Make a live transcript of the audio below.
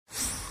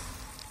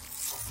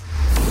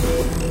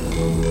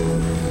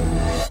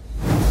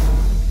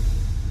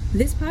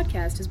This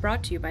podcast is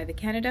brought to you by the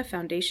Canada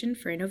Foundation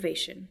for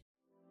Innovation.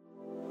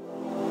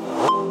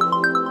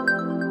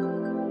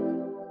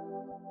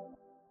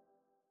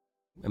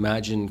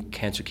 Imagine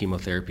cancer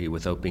chemotherapy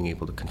without being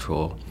able to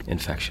control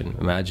infection.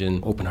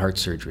 Imagine open heart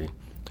surgery,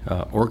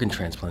 organ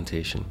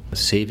transplantation,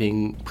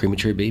 saving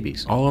premature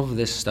babies. All of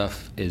this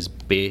stuff is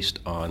based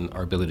on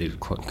our ability to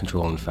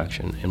control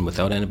infection. And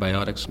without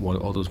antibiotics,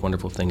 all those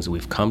wonderful things that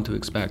we've come to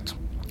expect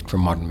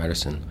from modern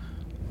medicine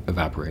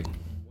evaporate.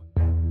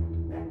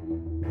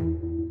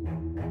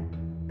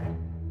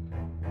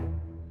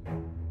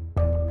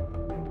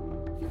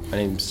 My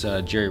name's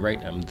Jerry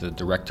Wright. I'm the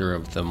director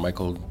of the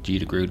Michael G.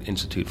 DeGroote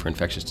Institute for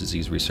Infectious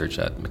Disease Research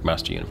at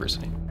McMaster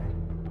University.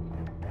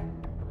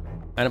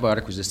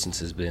 Antibiotic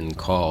resistance has been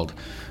called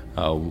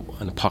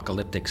an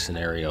apocalyptic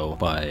scenario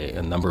by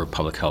a number of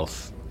public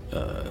health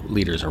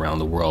leaders around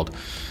the world.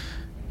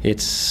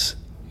 It's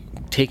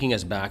taking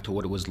us back to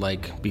what it was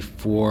like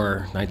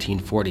before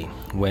 1940,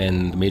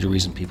 when the major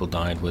reason people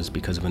died was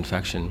because of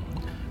infection.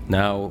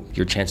 Now,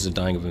 your chances of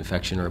dying of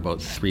infection are about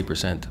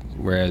 3%,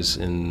 whereas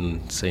in,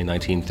 say,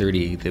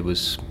 1930, it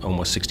was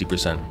almost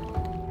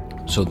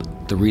 60%. So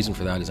the reason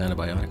for that is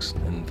antibiotics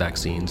and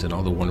vaccines and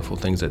all the wonderful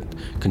things that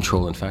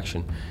control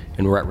infection,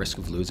 and we're at risk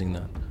of losing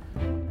that.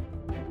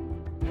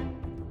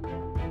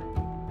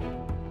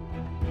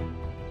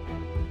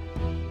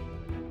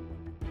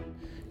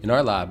 In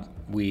our lab,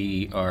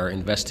 we are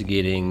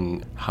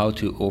investigating how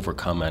to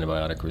overcome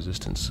antibiotic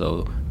resistance.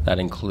 So that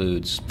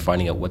includes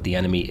finding out what the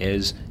enemy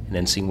is and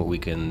then seeing what we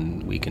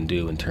can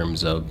do in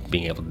terms of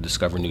being able to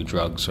discover new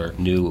drugs or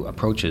new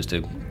approaches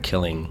to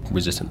killing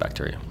resistant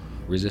bacteria.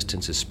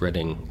 Resistance is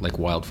spreading like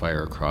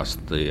wildfire across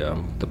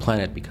the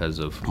planet because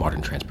of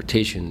modern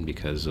transportation,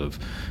 because of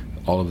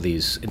all of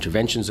these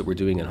interventions that we're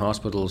doing in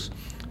hospitals,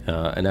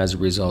 and as a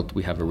result,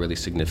 we have a really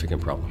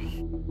significant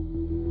problem.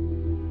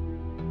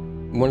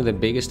 One of the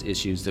biggest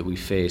issues that we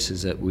face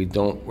is that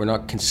we're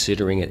not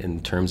considering it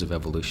in terms of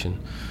evolution.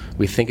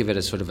 We think of it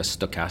as sort of a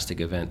stochastic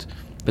event,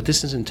 but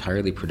this is an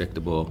entirely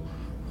predictable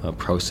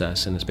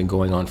process, and it's been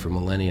going on for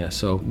millennia.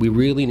 So we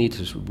really need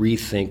to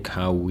rethink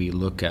how we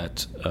look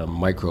at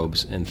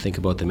microbes and think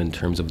about them in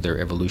terms of their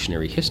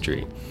evolutionary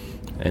history.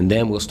 And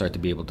then we'll start to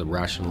be able to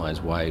rationalize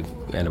why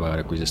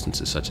antibiotic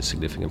resistance is such a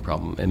significant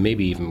problem, and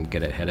maybe even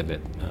get ahead of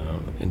it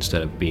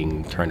instead of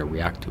trying to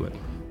react to it.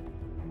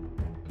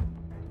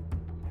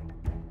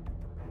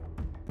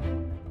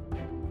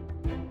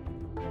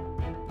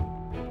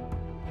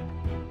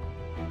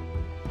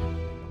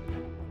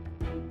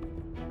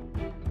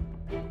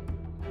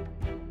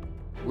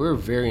 We're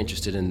very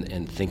interested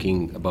in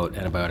thinking about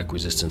antibiotic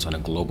resistance on a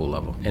global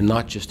level, and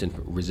not just in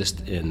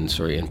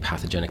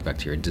pathogenic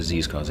bacteria,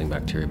 disease-causing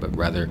bacteria, but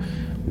rather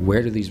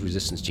where do these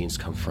resistance genes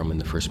come from in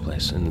the first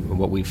place? And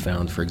what we've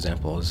found, for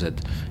example, is that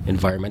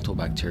environmental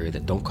bacteria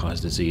that don't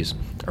cause disease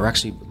are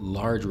actually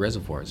large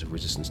reservoirs of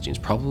resistance genes,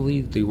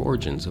 probably the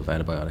origins of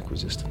antibiotic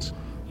resistance.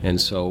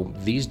 And so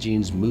these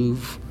genes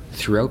move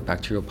throughout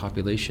bacterial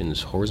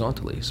populations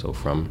horizontally, so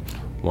from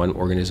one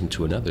organism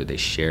to another, they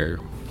share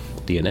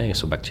DNA,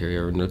 so bacteria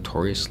are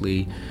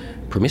notoriously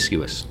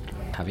promiscuous,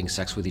 having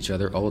sex with each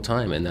other all the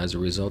time, and as a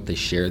result they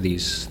share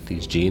these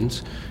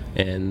genes,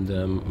 and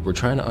we're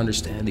trying to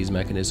understand these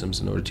mechanisms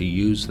in order to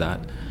use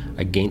that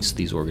against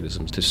these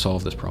organisms to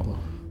solve this problem.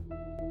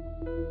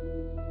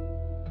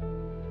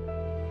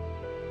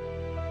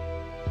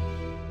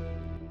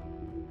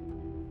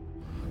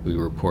 We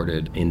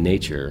reported in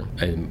Nature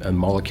a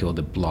molecule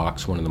that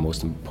blocks one of the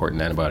most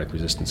important antibiotic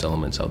resistance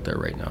elements out there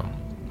right now.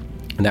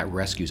 And that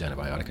rescues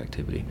antibiotic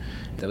activity.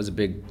 That was a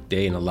big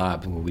day in the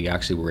lab when we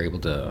actually were able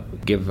to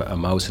give a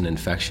mouse an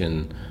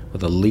infection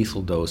with a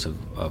lethal dose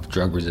of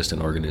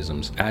drug-resistant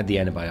organisms, add the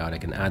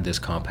antibiotic and add this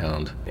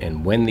compound.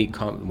 And when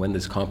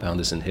this compound,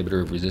 this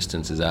inhibitor of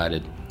resistance, is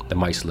added, the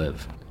mice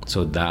live.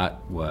 So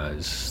that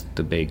was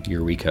the big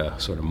eureka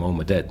sort of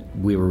moment that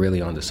we were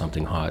really onto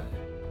something hot.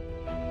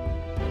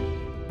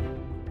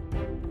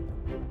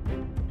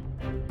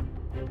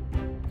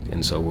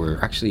 And so we're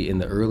actually in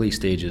the early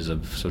stages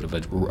of sort of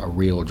a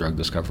real drug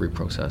discovery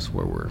process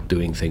where we're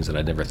doing things that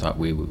I never thought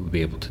we would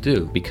be able to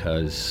do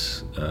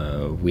because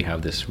we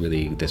have this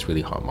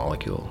really hot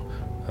molecule.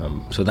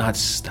 So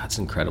that's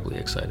incredibly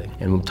exciting.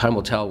 And time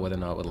will tell whether or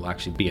not it'll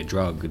actually be a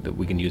drug that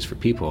we can use for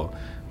people,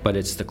 but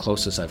it's the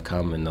closest I've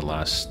come in the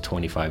last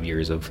 25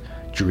 years of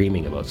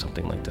dreaming about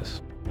something like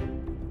this.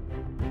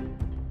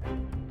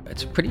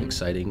 It's a pretty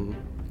exciting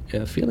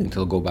feeling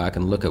to go back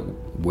and look at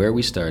where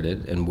we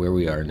started and where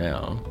we are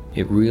now.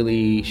 It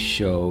really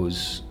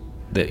shows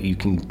that you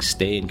can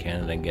stay in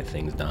Canada and get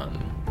things done.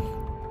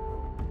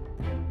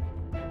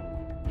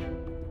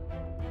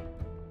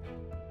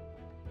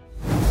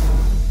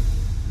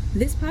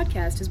 This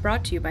podcast is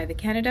brought to you by the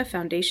Canada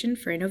Foundation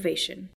for Innovation.